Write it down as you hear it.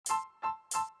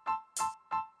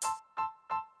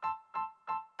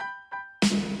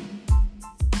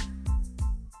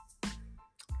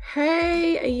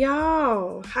Hey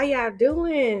y'all, how y'all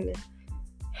doing?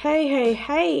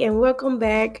 Hey, and welcome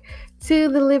back to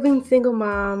the Living Single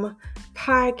Mom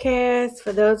podcast.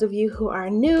 For those of you who are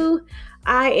new,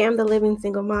 I am the Living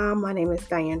Single Mom. My name is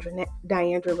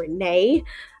Diandra Renee.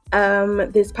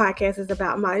 This podcast is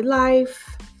about my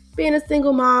life, being a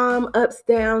single mom, ups,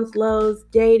 downs, lows,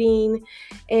 dating,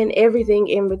 and everything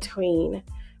in between.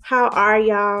 How are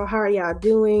y'all? How are y'all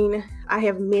doing? I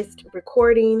have missed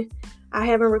recording. I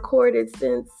haven't recorded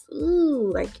since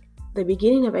like the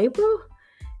beginning of April.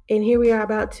 And here we are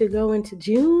about to go into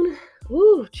June.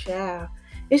 Ooh, child.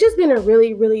 It's just been a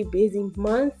really, really busy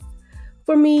month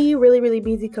for me. Really, really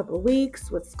busy couple of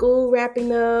weeks with school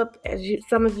wrapping up.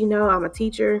 Some of you know, I'm a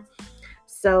teacher.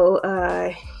 So,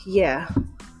 yeah,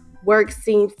 work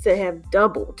seems to have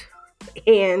doubled.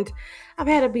 And I've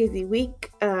had a busy week.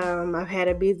 I've had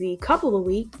a busy couple of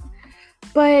weeks.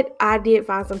 But I did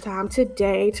find some time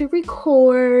today to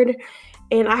record,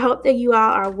 and I hope that you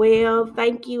all are well.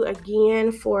 Thank you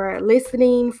again for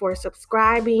listening, for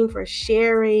subscribing, for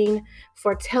sharing,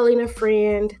 for telling a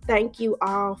friend. Thank you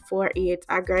all for it.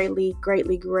 I greatly,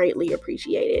 greatly, greatly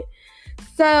appreciate it.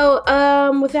 So,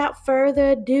 without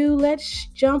further ado, let's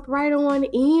jump right on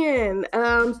in.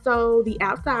 So the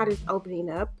outside is opening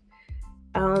up.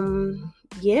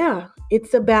 Yeah,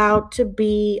 it's about to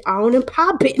be on and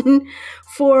popping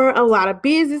for a lot of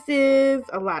businesses,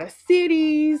 a lot of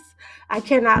cities. I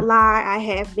cannot lie, I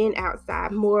have been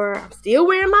outside more. I'm still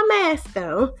wearing my mask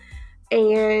though.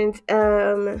 And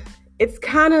it's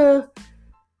kind of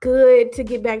good to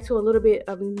get back to a little bit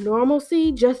of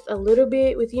normalcy, just a little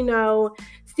bit with,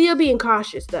 still being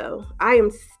cautious though. I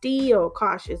am still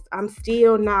cautious. I'm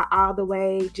still not all the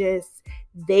way just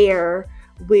there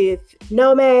with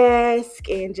no mask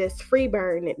and just free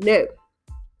burning. No.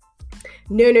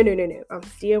 I'm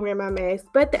still wearing my mask,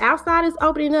 but the outside is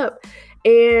opening up,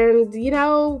 and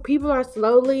people are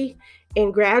slowly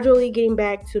and gradually getting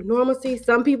back to normalcy.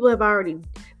 Some people have already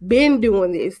been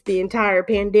doing this the entire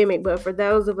pandemic, but for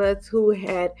those of us who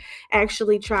had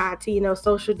actually tried to,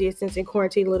 social distance and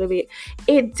quarantine a little bit,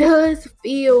 it does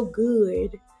feel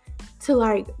good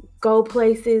to go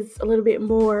places a little bit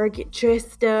more, get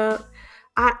dressed up.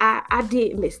 I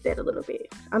did miss that a little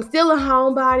bit. I'm still a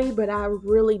homebody, but I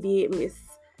really did miss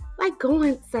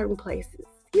going certain places,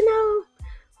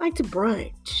 like to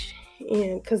brunch.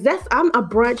 And because I'm a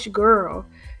brunch girl.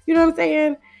 You know what I'm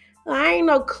saying? I ain't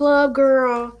no club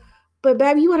girl. But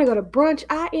baby, you want to go to brunch?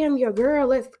 I am your girl.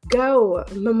 Let's go.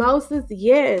 Mimosas,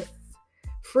 yes.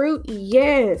 Fruit,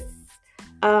 yes.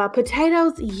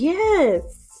 Potatoes,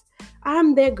 yes.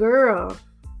 I'm that girl.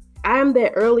 I'm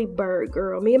that early bird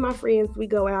girl. Me and my friends, we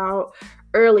go out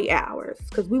early hours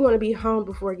because we want to be home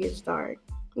before it gets dark.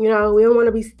 We don't want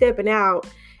to be stepping out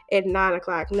at 9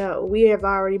 o'clock. No, we have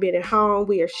already been at home.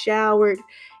 We are showered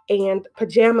and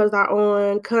pajamas are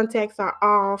on. Contacts are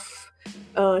off.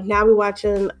 Now we're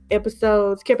watching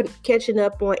episodes, catching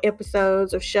up on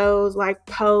episodes of shows like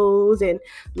Pose and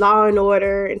Law and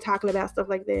Order and talking about stuff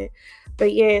like that.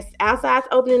 But yes, outside's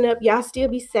opening up. Y'all still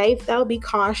be safe though. Be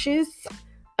cautious.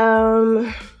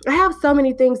 I have so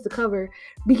many things to cover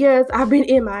because I've been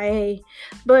MIA.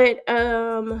 But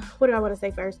what do I want to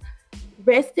say first?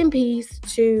 Rest in peace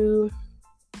to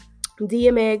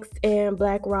DMX and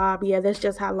Black Rob. Yeah, that's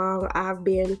just how long I've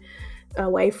been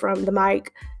away from the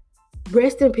mic.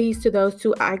 Rest in peace to those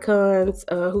two icons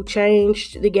who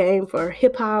changed the game for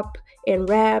hip hop and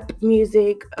rap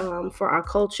music for our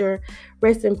culture.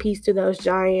 Rest in peace to those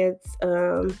giants.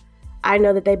 I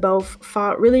know that they both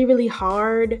fought really, really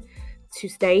hard to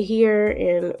stay here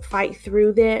and fight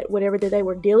through that, whatever that they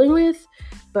were dealing with.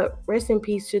 But rest in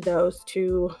peace to those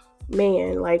two.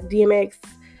 Man, like DMX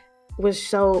was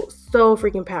so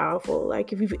freaking powerful.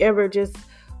 Like if you've ever just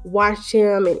watched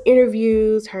him in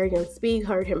interviews, heard him speak,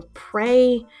 heard him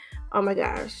pray, oh my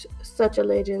gosh, such a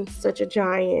legend, such a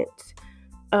giant.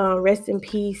 Rest in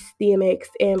peace, DMX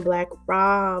and Black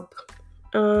Rob.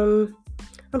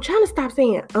 I'm trying to stop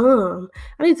saying I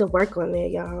need to work on that,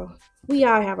 y'all. We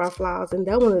all have our flaws, and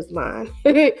that one is mine.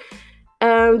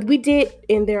 We did,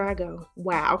 and there I go.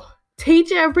 Wow.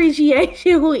 Teacher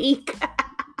Appreciation Week.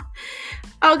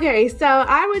 Okay, so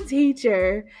I'm a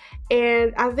teacher,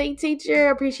 and I think Teacher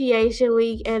Appreciation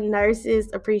Week and Nurses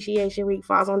Appreciation Week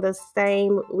falls on the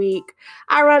same week.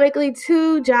 Ironically,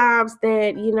 two jobs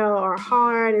that, are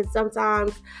hard and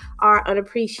sometimes are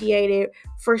unappreciated.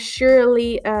 For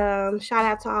surely, shout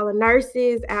out to all the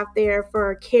nurses out there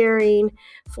for caring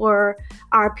for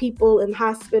our people in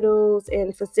hospitals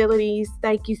and facilities.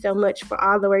 Thank you so much for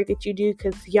all the work that you do,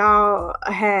 because y'all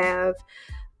have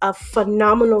a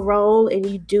phenomenal role and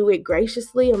you do it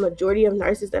graciously. A majority of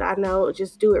nurses that I know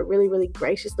just do it really, really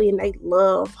graciously, and they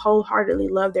wholeheartedly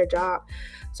love their job.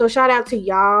 So shout out to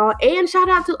y'all, and shout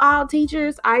out to all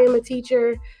teachers. I am a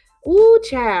teacher. Ooh,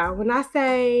 child. When I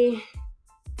say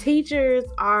teachers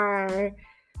are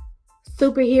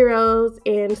superheroes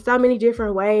in so many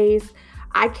different ways,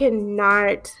 I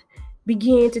cannot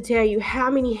begin to tell you how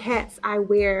many hats I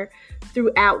wear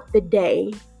throughout the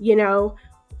day.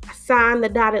 I signed the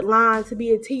dotted line to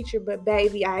be a teacher, but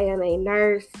baby, I am a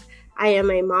nurse. I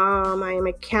am a mom. I am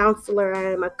a counselor.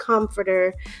 I am a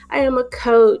comforter. I am a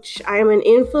coach. I am an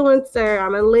influencer.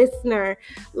 I'm a listener.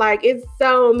 Like, it's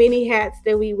so many hats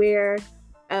that we wear,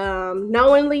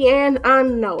 knowingly and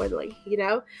unknowingly,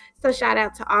 So shout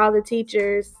out to all the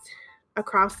teachers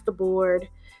across the board.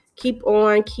 Keep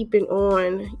on keeping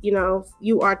on.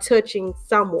 You are touching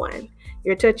someone.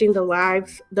 You're touching the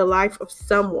life of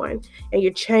someone, and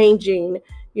you're changing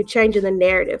the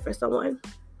narrative for someone.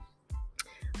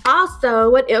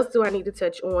 Also, what else do I need to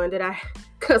touch on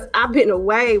because I've been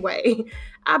away.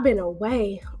 I've been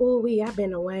away. I've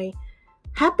been away.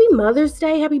 Happy Mother's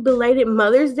Day. Happy belated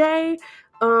Mother's Day.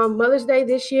 Mother's Day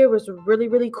this year was really,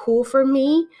 really cool for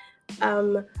me.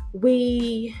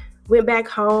 We went back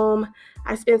home.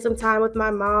 I spent some time with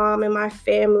my mom and my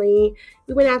family.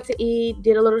 We went out to eat,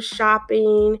 did a little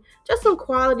shopping, just some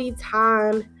quality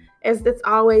time, as that's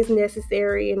always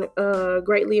necessary and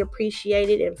greatly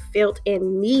appreciated and felt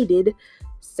and needed.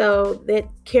 So that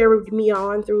carried me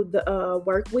on through the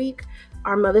work week.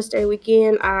 Our Mother's Day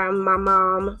weekend, my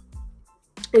mom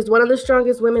is one of the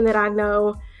strongest women that I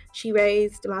know. She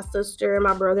raised my sister and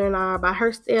my brother and I by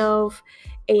herself,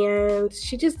 and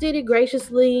she just did it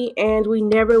graciously, and we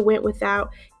never went without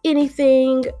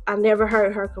anything. I never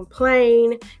heard her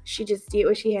complain. She just did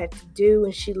what she had to do,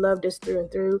 and she loved us through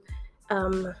and through.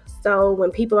 So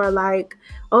when people are like,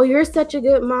 oh, you're such a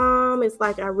good mom, it's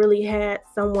like I really had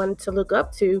someone to look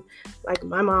up to, like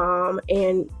my mom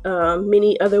and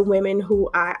many other women who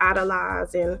I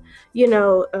idolize and,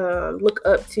 look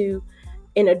up to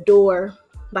and adore,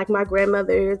 like my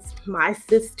grandmothers, my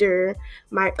sister,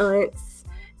 my aunts,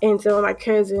 and some of my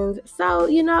cousins. So,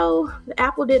 the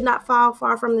apple did not fall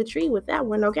far from the tree with that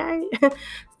one, okay?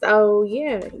 So,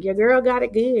 yeah, your girl got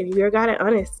it good. Your girl got it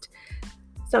honest.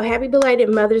 So happy belated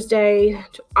Mother's Day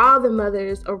to all the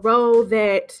mothers, a role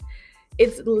that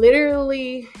it's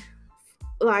literally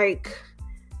like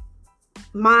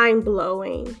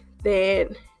mind-blowing that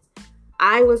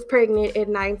I was pregnant at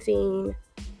 19,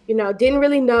 didn't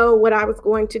really know what I was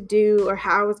going to do or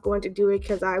how I was going to do it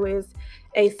because I was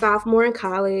a sophomore in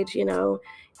college,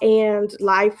 and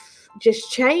life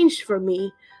just changed for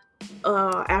me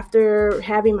after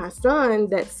having my son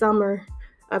that summer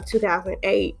of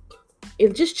 2008.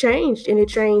 It just changed, and it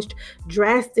changed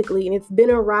drastically, and it's been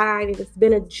a ride, and it's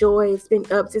been a joy. It's been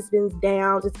ups, it's been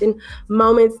downs, it's been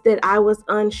moments that I was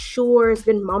unsure, it's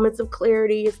been moments of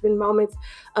clarity, it's been moments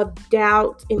of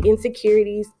doubt and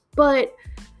insecurities, but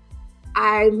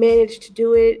I managed to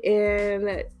do it,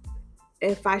 and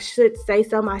if I should say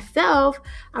so myself,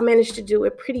 I managed to do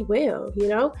it pretty well,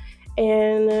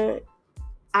 and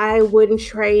I wouldn't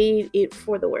trade it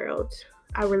for the world.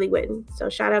 I really wouldn't. So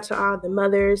shout out to all the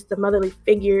mothers, the motherly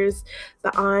figures,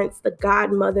 the aunts, the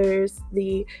godmothers,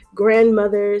 the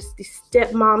grandmothers, the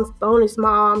stepmoms, bonus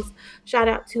moms. Shout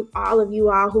out to all of you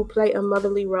all who play a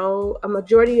motherly role. A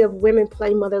majority of women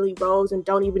play motherly roles and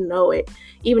don't even know it.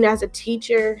 Even as a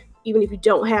teacher, even if you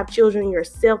don't have children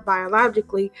yourself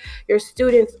biologically, your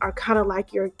students are kind of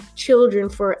like your children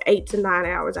for 8 to 9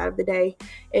 hours out of the day.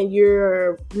 And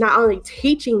you're not only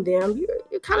teaching them,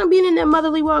 you're kind of being in that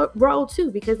motherly role too,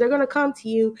 because they're going to come to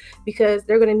you because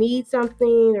they're going to need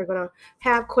something. They're going to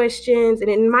have questions, and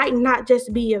it might not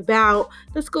just be about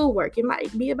the schoolwork. It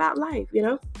might be about life,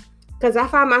 because I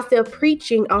find myself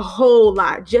preaching a whole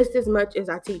lot, just as much as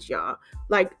I teach y'all.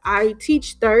 Like, I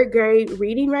teach 3rd grade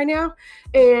reading right now,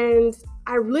 and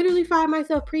I literally find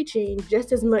myself preaching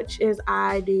just as much as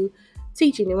I do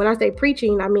teaching. And when I say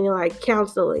preaching, I mean like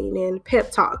counseling and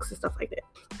pep talks and stuff like that.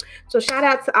 So shout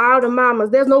out to all the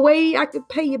mamas. There's no way I could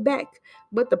pay you back,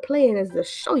 but the plan is to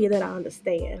show you that I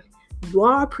understand. You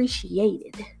are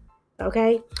appreciated,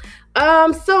 okay?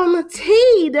 Some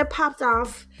tea that popped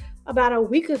off about a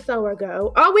week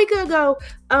ago,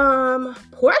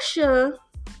 Portia.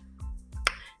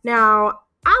 Now,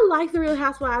 I like the Real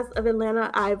Housewives of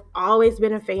Atlanta. I've always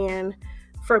been a fan.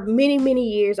 For many, many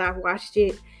years, I've watched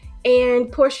it.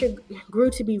 And Portia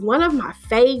grew to be one of my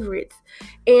favorites.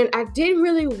 And I didn't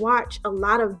really watch a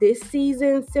lot of this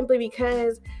season simply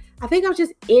because I think I was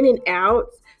just in and out.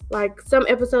 Like some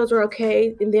episodes were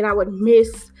okay, and then I would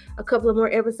miss a couple of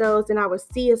more episodes, and I would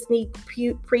see a sneak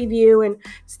preview and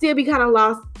still be kind of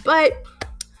lost. But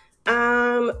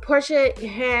Portia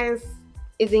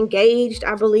is engaged,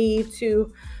 I believe,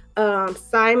 to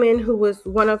Simon, who was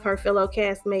one of her fellow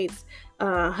castmates'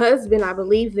 husband. I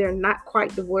believe they're not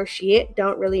quite divorced yet.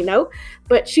 Don't really know,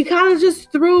 but she kind of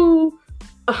just threw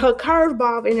a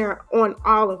curveball in there on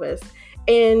all of us.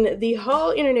 And the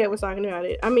whole internet was talking about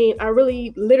it. I mean, I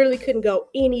really literally couldn't go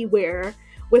anywhere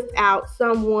without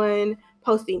someone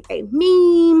posting a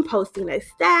meme, posting a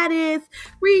status,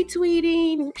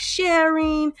 retweeting,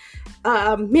 sharing,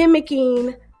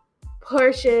 mimicking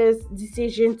Portia's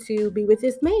decision to be with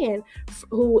this man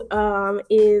who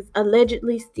is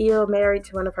allegedly still married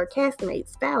to one of her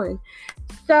castmates, Fallon.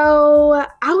 So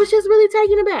I was just really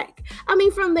taken aback. I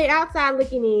mean, from the outside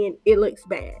looking in, it looks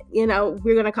bad. You know,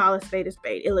 we're going to call a spade a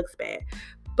spade. It looks bad.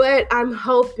 But I'm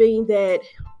hoping that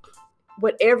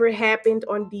whatever happened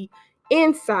on the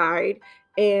inside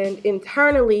and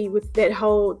internally with that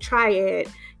whole triad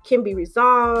can be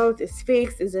resolved, is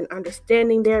fixed, is an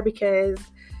understanding there, because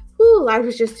life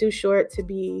is just too short to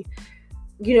be,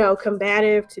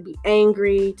 combative, to be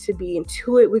angry, to be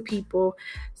into it with people.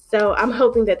 So I'm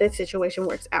hoping that situation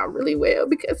works out really well,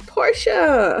 because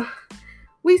Portia,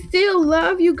 we still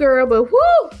love you, girl, but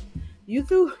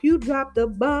you dropped a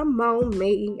bomb on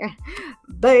me,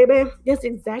 baby. That's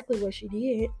exactly what she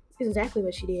did.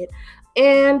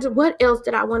 And what else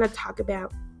did I want to talk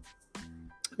about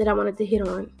that I wanted to hit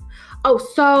on? Oh,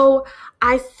 so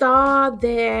I saw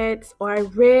that, or I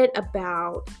read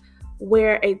about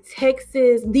where the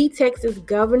Texas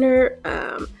governor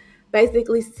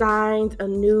basically signed a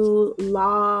new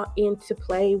law into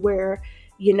play where,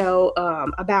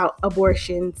 about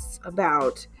abortions,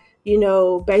 about,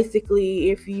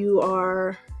 basically if you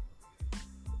are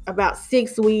about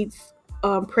 6 weeks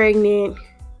pregnant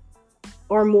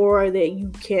or more, that you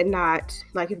cannot,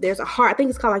 like, if there's I think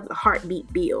it's called like the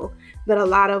heartbeat bill that a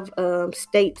lot of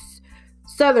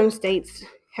southern states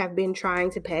have been trying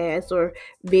to pass or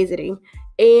visiting.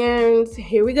 And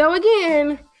here we go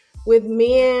again with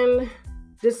men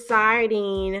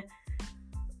deciding,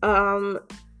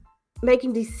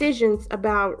 making decisions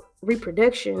about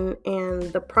reproduction and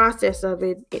the process of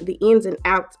it, the ins and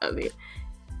outs of it.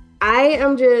 I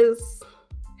am just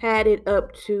had it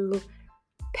up to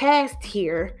past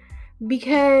here,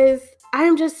 because I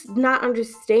am just not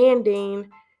understanding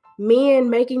men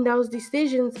making those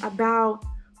decisions about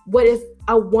what is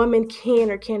a woman can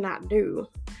or cannot do.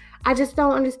 I just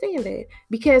don't understand it,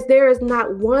 because there is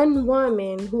not one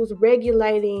woman who's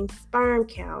regulating sperm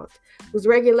count, who's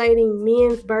regulating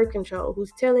men's birth control,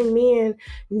 who's telling men,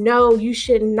 no, you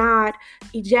should not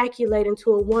ejaculate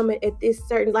into a woman at this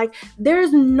certain,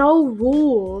 there's no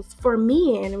rules for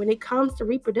men when it comes to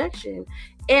reproduction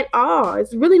at all.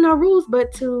 It's really no rules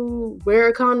but to wear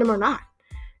a condom or not.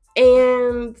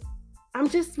 And I'm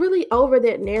just really over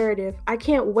that narrative. I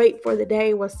can't wait for the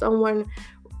day where someone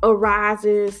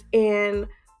arises and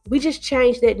we just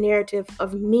change that narrative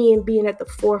of men being at the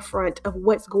forefront of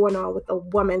what's going on with a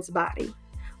woman's body,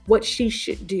 what she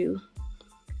should do.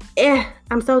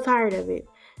 I'm so tired of it.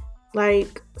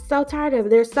 So tired of it.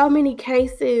 There's so many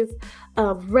cases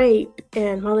of rape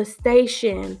and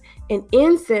molestation and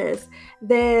incest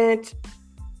that,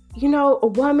 a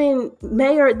woman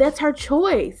that's her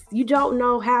choice. You don't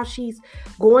know how she's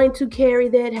going to carry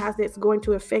that, how that's going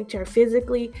to affect her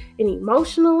physically and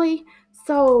emotionally.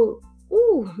 So,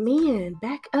 man,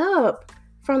 back up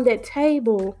from that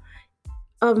table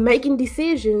of making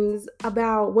decisions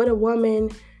about what a woman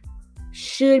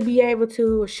should be able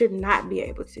to or should not be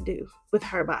able to do with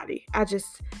her body. I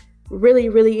just really,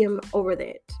 really am over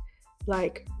that.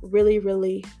 Really,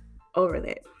 really over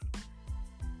that.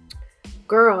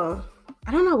 Girl,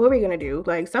 I don't know what we're going to do.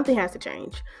 Something has to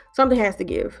change. Something has to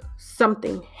give.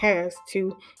 Something has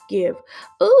to give.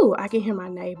 Ooh, I can hear my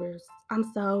neighbors.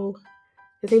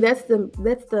 See, that's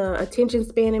the attention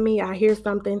span in me. I hear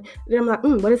something, then I'm like,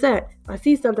 what is that? I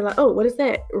see something like, oh, what is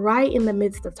that? Right in the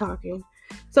midst of talking.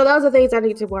 So those are things I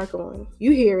need to work on.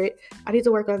 You hear it. I need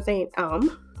to work on saying,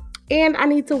 and I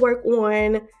need to work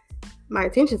on my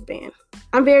attention span.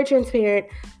 I'm very transparent.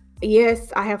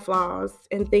 Yes, I have flaws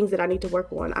and things that I need to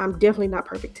work on. I'm definitely not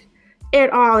perfect at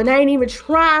all. And I ain't even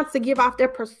trying to give off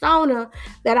that persona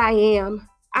that I am.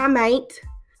 I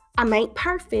ain't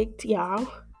perfect, y'all.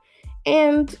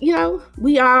 And,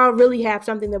 we all really have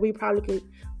something that we probably could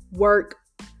work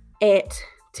at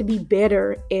to be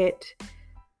better at.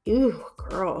 Ooh,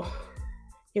 girl.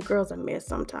 Your girl's a mess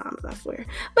sometimes, I swear.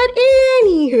 But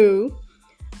anywho,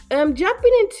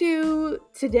 jumping into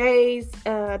today's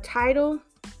title.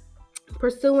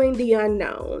 pursuing the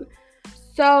unknown.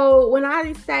 So when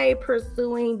I say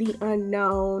pursuing the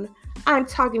unknown, I'm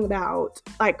talking about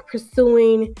like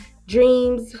pursuing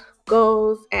dreams,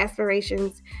 goals,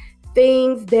 aspirations,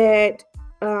 things that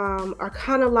are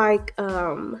kind of like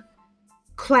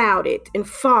clouded and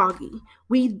foggy.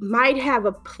 We might have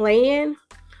a plan.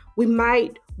 We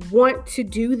might want to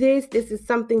do this. This is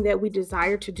something that we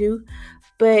desire to do,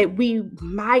 but we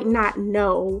might not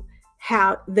know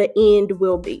how the end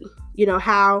will be.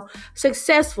 How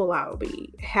successful I will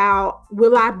be. How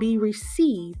will I be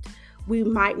received? We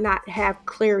might not have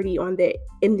clarity on that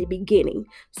in the beginning.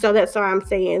 So that's why I'm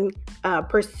saying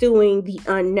pursuing the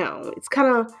unknown. It's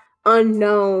kind of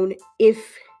unknown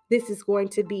if this is going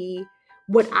to be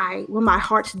what my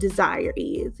heart's desire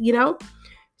is,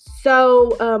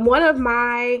 So one of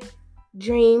my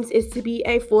dreams is to be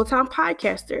a full-time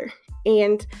podcaster.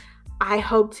 And I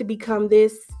hope to become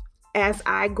this as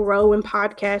I grow in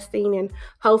podcasting, and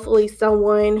hopefully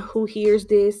someone who hears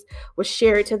this will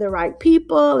share it to the right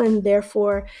people, and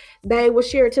therefore they will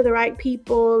share it to the right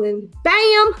people, and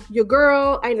bam, your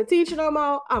girl ain't a teacher no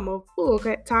more. I'm a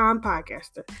full-time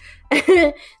podcaster.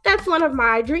 That's one of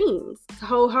my dreams,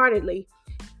 wholeheartedly.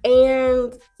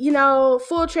 And,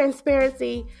 full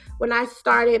transparency, when I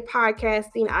started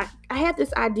podcasting, I had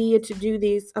this idea to do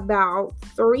this about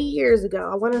 3 years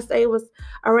ago. I want to say it was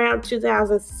around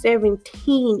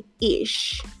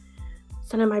 2017-ish.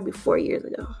 So that might be 4 years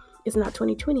ago. It's not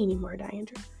 2020 anymore,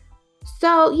 Diandra.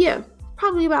 So, yeah,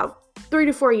 probably about 3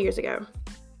 to 4 years ago.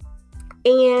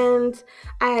 And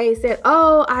I said,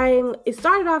 it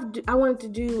started off, I wanted to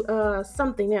do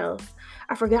something else.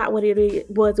 I forgot what it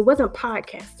was. It wasn't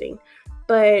podcasting.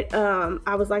 But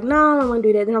I was like, no, I don't want to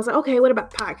do that. Then I was like, okay, what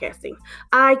about podcasting?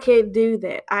 I can do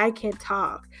that. I can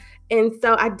talk. And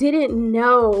so I didn't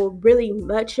know really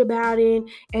much about it.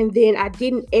 And then I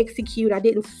didn't execute. I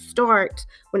didn't start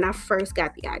when I first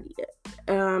got the idea.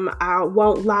 I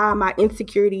won't lie. My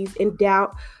insecurities and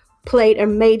doubt played a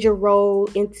major role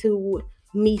into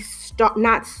me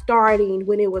not starting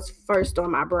when it was first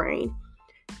on my brain,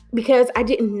 because I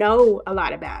didn't know a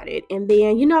lot about it. And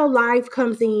then, life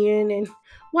comes in, and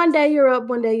one day you're up,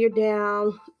 one day you're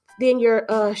down. Then your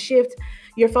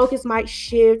focus might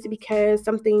shift because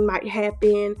something might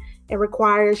happen and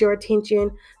requires your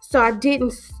attention. So I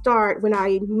didn't start when I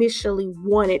initially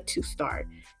wanted to start.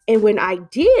 And when I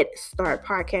did start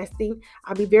podcasting,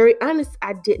 I'll be very honest,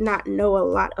 I did not know a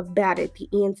lot about it, the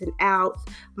ins and outs,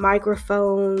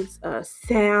 microphones,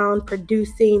 sound,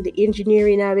 producing, the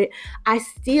engineering of it. I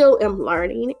still am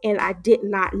learning, and I did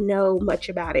not know much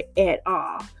about it at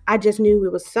all. I just knew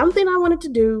it was something I wanted to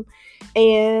do,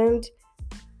 and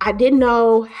I didn't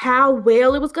know how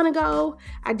well it was going to go.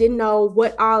 I didn't know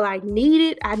what all I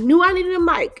needed. I knew I needed a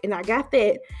mic, and I got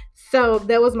that. So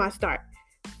that was my start.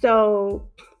 So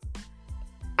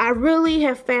I really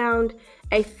have found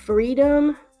a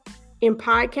freedom in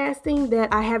podcasting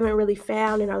that I haven't really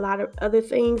found in a lot of other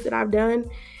things that I've done.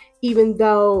 Even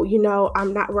though,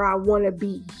 I'm not where I want to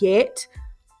be yet,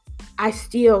 I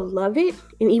still love it.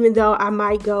 And even though I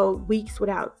might go weeks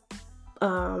without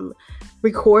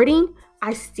recording,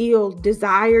 I still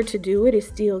desire to do it. It's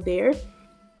still there.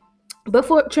 But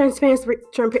for transparency,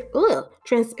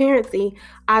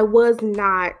 I was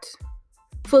not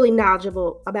fully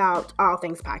knowledgeable about all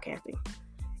things podcasting.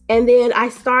 And then I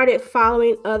started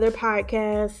following other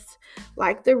podcasts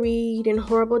like The Read and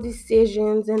Horrible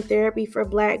Decisions and Therapy for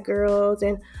Black Girls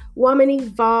and Woman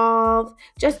Evolve,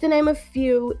 just to name a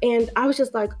few. And I was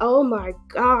just like, oh my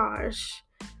gosh,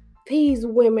 these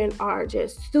women are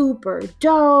just super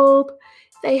dope.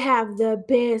 They have the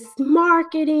best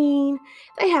marketing.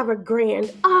 They have a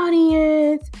grand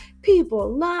audience.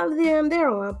 People love them. They're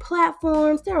on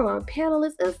platforms. They're on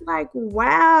panelists. It's like,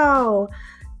 wow,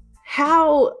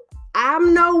 how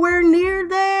I'm nowhere near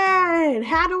that.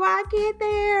 How do I get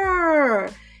there?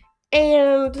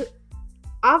 And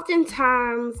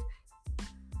oftentimes,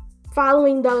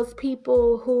 following those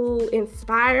people who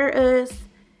inspire us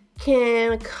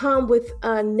can come with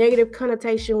a negative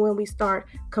connotation when we start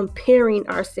comparing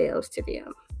ourselves to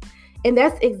them. And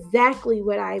that's exactly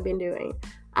what I've been doing.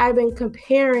 I've been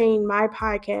comparing my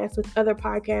podcast with other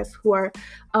podcasts who are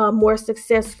more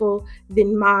successful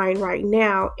than mine right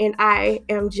now. And I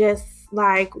am just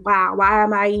like, wow, why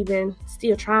am I even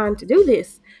still trying to do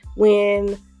this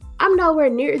when I'm nowhere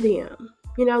near them?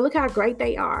 Look how great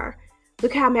they are.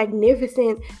 Look how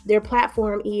magnificent their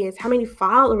platform is, how many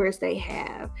followers they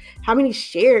have, how many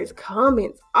shares,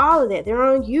 comments, all of that. They're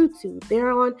on YouTube,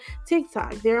 they're on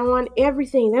TikTok, they're on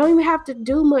everything. They don't even have to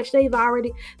do much.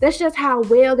 That's just how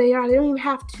well they are. They don't even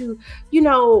have to,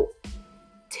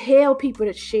 tell people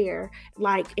to share,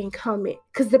 like, and comment,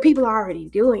 because the people are already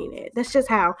doing it. That's just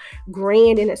how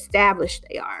grand and established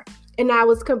they are. And I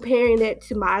was comparing that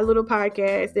to my little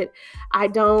podcast, that I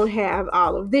don't have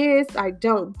all of this. I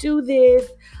don't do this.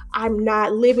 I'm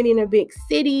not living in a big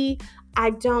city.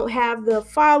 I don't have the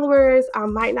followers. I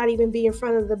might not even be in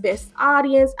front of the best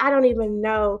audience. I don't even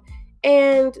know.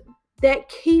 And that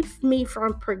keeps me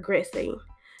from progressing.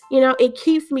 It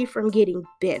keeps me from getting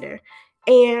better.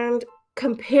 And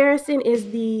comparison is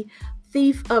the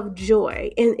thief of joy.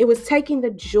 And it was taking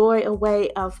the joy away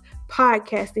of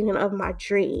podcasting and of my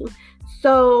dream.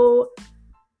 So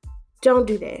don't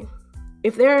do that.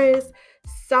 If there is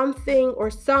something or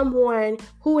someone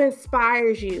who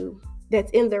inspires you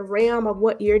that's in the realm of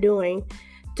what you're doing,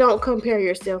 don't compare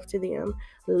yourself to them.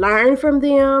 Learn from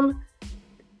them.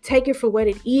 Take it for what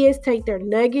it is. Take their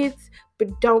nuggets,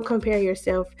 but don't compare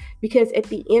yourself, because at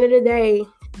the end of the day,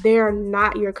 they are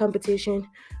not your competition.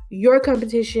 Your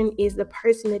competition is the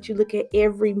person that you look at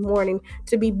every morning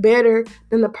to be better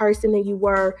than the person that you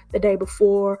were the day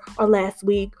before, or last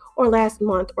week, or last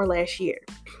month, or last year.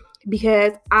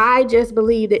 Because I just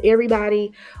believe that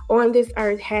everybody on this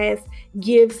earth has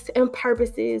gifts and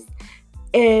purposes,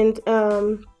 and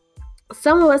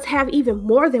some of us have even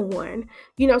more than one.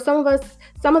 Some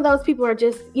of those people are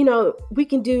just, they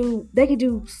can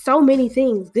do so many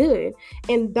things good,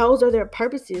 and those are their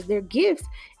purposes, their gifts.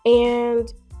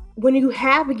 And when you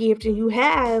have a gift and you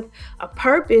have a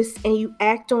purpose and you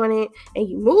act on it and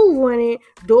you move on it,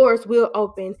 doors will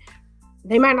open.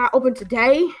 They might not open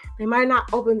today, they might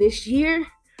not open this year,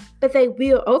 but they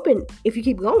will open if you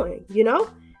keep going,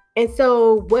 And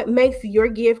so what makes your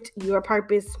gift, your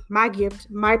purpose, my gift,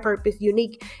 my purpose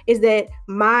unique is that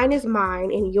mine is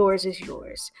mine and yours is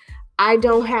yours. I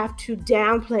don't have to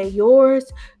downplay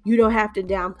yours. You don't have to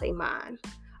downplay mine.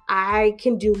 I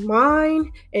can do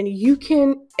mine and you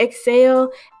can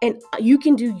excel, and you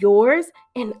can do yours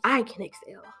and I can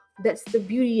excel. That's the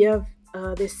beauty of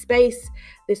this space,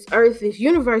 this earth, this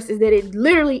universe, is that it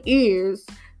literally is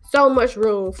so much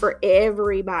room for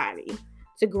everybody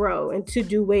to grow and to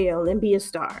do well and be a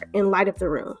star and light up the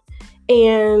room.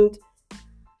 And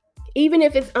even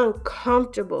if it's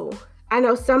uncomfortable, I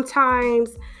know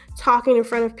sometimes talking in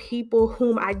front of people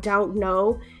whom I don't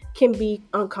know can be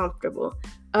uncomfortable.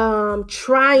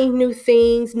 Trying new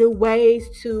things, new ways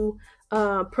to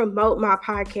promote my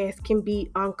podcast can be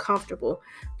uncomfortable.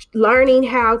 Learning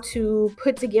how to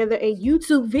put together a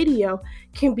YouTube video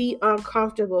can be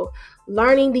uncomfortable.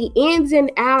 Learning the ins and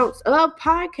outs of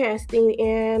podcasting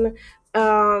and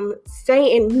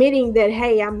admitting that,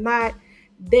 hey, I'm not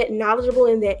that knowledgeable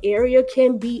in that area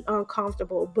can be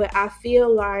uncomfortable. But I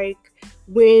feel like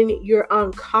when you're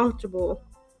uncomfortable,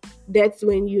 that's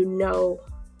when you know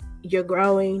you're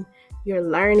growing, you're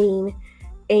learning,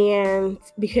 and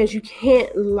because you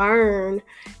can't learn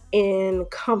in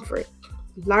comfort.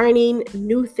 Learning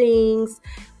new things,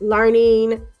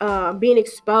 being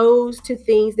exposed to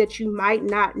things that you might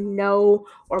not know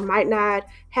or might not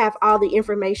have all the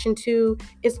information to,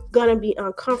 it's gonna be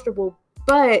uncomfortable.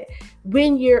 But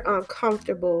when you're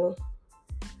uncomfortable,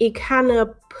 it kind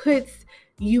of puts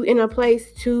you in a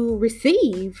place to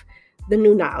receive the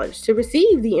new knowledge, to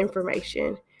receive the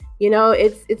information.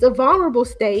 It's a vulnerable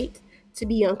state to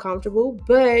be uncomfortable,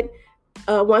 but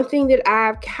one thing that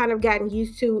I've kind of gotten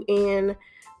used to, and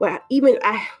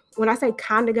when I say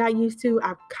kind of got used to,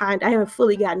 I haven't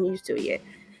fully gotten used to it yet,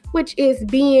 which is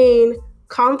being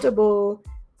comfortable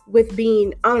with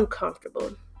being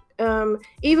uncomfortable.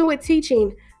 Even with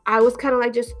teaching, I was kind of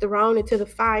like just thrown into the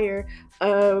fire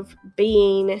of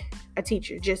being a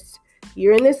teacher. Just,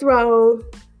 you're in this role.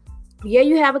 Yeah,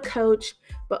 you have a coach,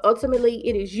 but ultimately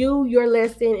it is you, your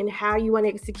lesson, and how you want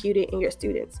to execute it in your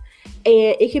students.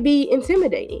 And it can be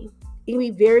intimidating. It can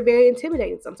be very, very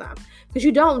intimidating sometimes, because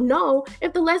you don't know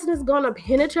if the lesson is going to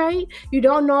penetrate. You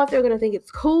don't know if they're going to think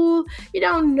it's cool. You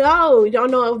don't know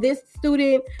if this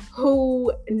student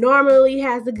who normally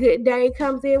has a good day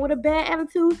comes in with a bad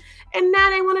attitude, and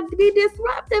now they want to be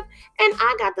disruptive, and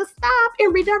I got to stop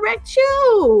and redirect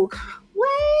you.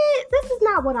 What? This is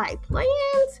not what I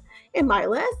planned in my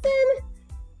lesson.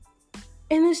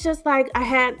 And it's just like I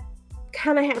had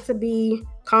to be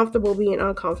comfortable being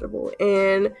uncomfortable.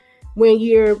 And when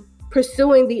you're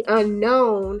pursuing the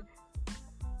unknown,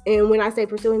 and when I say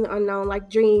pursuing the unknown, like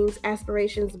dreams,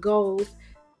 aspirations, goals,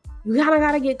 you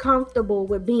gotta get comfortable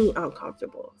with being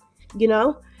uncomfortable.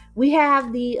 We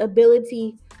have the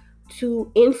ability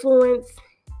to influence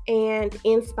and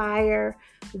inspire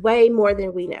way more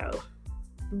than we know.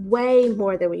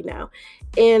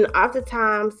 And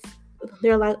oftentimes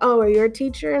they're like, oh, are you a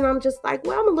teacher? And I'm just like,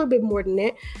 well, I'm a little bit more than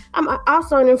that. I'm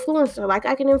also an influencer. Like,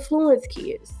 I can influence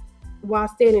kids while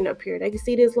standing up here. They can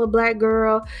see this little black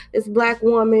girl, this black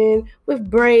woman with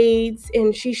braids,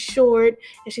 and she's short,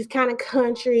 and she's kind of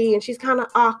country, and she's kind of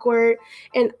awkward.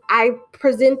 And I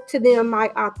present to them my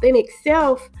authentic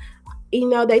self.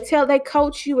 They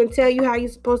coach you and tell you how you're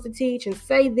supposed to teach and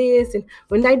say this. And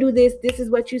when they do this, this is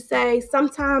what you say.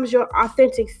 Sometimes your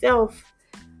authentic self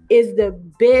is the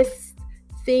best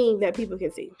thing that people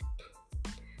can see.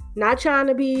 Not trying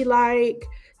to be like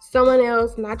someone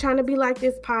else, not trying to be like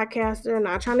this podcaster,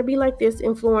 not trying to be like this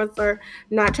influencer,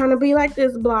 not trying to be like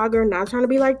this blogger, not trying to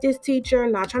be like this teacher,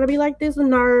 not trying to be like this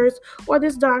nurse or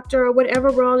this doctor or whatever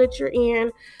role that you're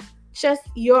in. Just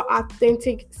your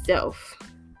authentic self.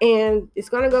 And it's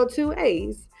going to go two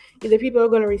ways. Either people are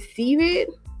going to receive it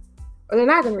or they're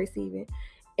not going to receive it.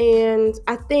 And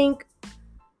I think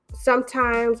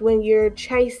sometimes when you're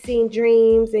chasing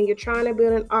dreams and you're trying to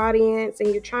build an audience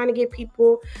and you're trying to get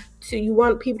you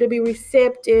want people to be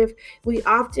receptive, we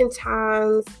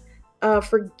oftentimes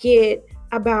forget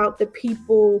about the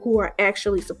people who are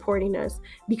actually supporting us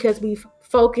because we've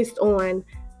focused on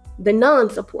the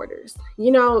non-supporters.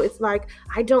 It's like,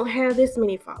 I don't have this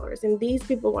many followers and these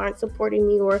people aren't supporting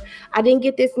me, or I didn't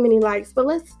get this many likes. But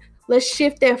let's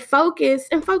shift that focus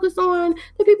and focus on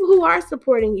the people who are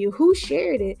supporting you, who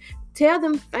shared it. Tell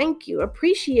them thank you,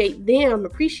 appreciate them,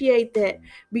 appreciate that,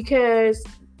 because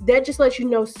that just lets you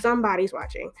know somebody's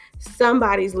watching,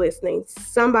 somebody's listening,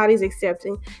 somebody's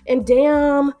accepting. And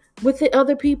damn with the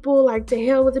other people, like, to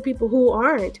hell with the people who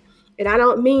aren't. And I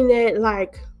don't mean that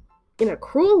like in a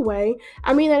cruel way.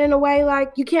 I mean that in a way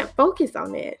like you can't focus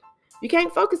on that. You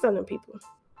can't focus on them people.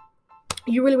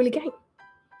 You really, really can't.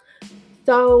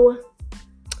 So,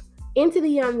 into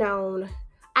the unknown,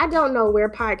 I don't know where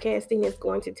podcasting is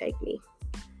going to take me.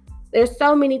 There's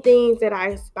so many things that I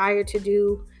aspire to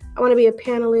do. I want to be a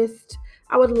panelist.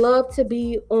 I would love to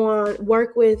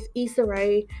work with Issa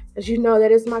Rae. As you know,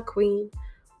 that is my queen.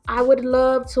 I would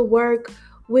love to work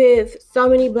with so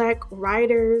many black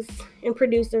writers and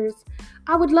producers.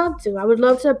 I would love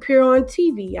to appear on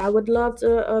TV. I would love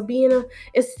to be in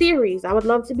a series. I would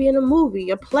love to be in a movie,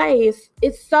 a play.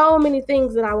 It's so many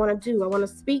things that I want to do. I want to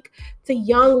speak to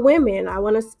young women. I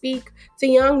want to speak to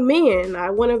young men. I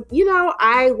want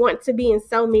to be in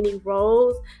so many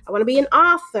roles. I want to be an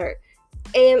author.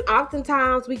 And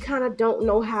oftentimes we kind of don't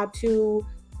know how to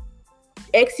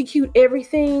execute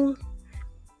everything,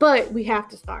 but we have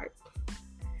to start.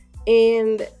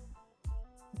 And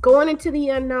going into the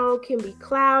unknown can be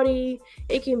cloudy,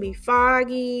 it can be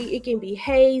foggy, it can be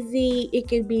hazy, you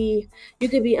could be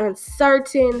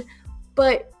uncertain,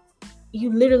 but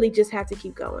you literally just have to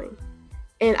keep going.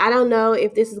 And I don't know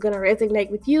if this is going to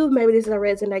resonate with you. Maybe this is going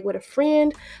to resonate with a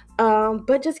friend,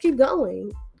 but just keep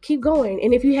going. Keep going.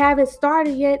 And if you haven't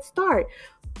started yet, start.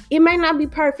 It may not be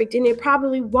perfect, and it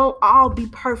probably won't all be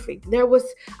perfect. I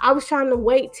was trying to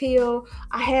wait till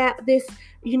I had this,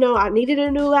 I needed a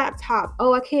new laptop.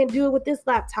 Oh, I can't do it with this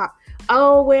laptop.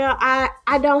 Oh, well,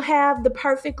 I don't have the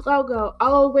perfect logo.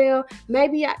 Oh, well,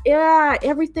 maybe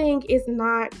everything is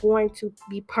not going to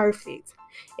be perfect.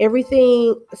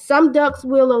 Some ducks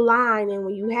will align, and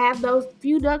when you have those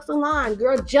few ducks aligned,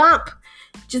 girl, jump.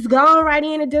 Just go right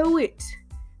in and do it.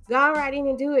 Go right in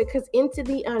and do it, because into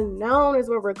the unknown is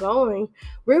where we're going.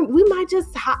 We might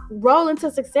just roll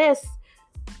into success,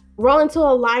 roll into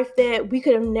a life that we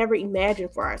could have never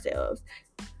imagined for ourselves,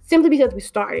 simply because we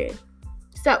started.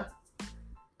 So,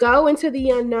 go into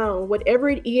the unknown. Whatever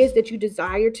it is that you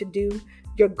desire to do,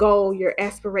 your goal, your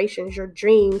aspirations, your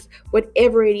dreams,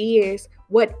 whatever it is,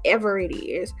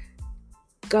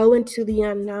 go into the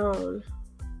unknown.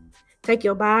 Take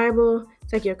your Bible,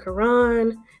 take your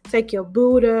Quran, take your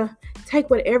Buddha,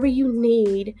 take whatever you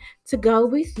need to go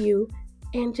with you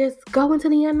and just go into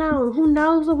the unknown. Who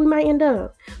knows where we might end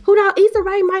up? Who knows? Issa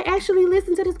Rae might actually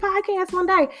listen to this podcast one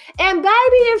day. And baby,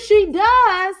 if she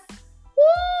does,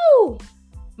 woo,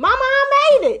 mama,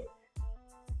 I made it.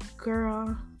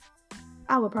 Girl,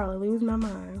 I would probably lose my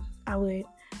mind. I would.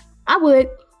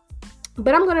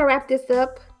 But I'm going to wrap this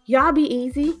up. Y'all be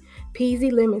easy,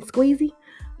 peasy, lemon squeezy.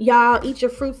 Y'all eat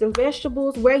your fruits and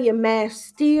vegetables. Wear your mask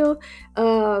still.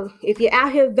 If you're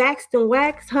out here vaxxed and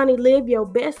waxed, honey, live your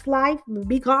best life. But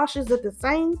be cautious at the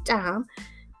same time.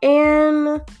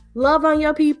 And love on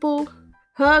your people.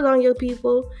 Hug on your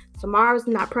people. Tomorrow's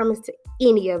not promised to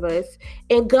any of us.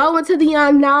 And go into the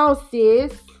unknown,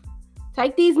 sis.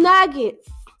 Take these nuggets.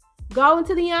 Go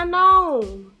into the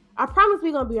unknown. I promise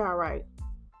we're going to be all right.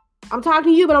 I'm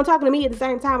talking to you, but I'm talking to me at the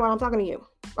same time while I'm talking to you.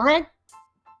 Okay?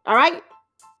 All right?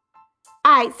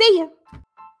 All right, see ya.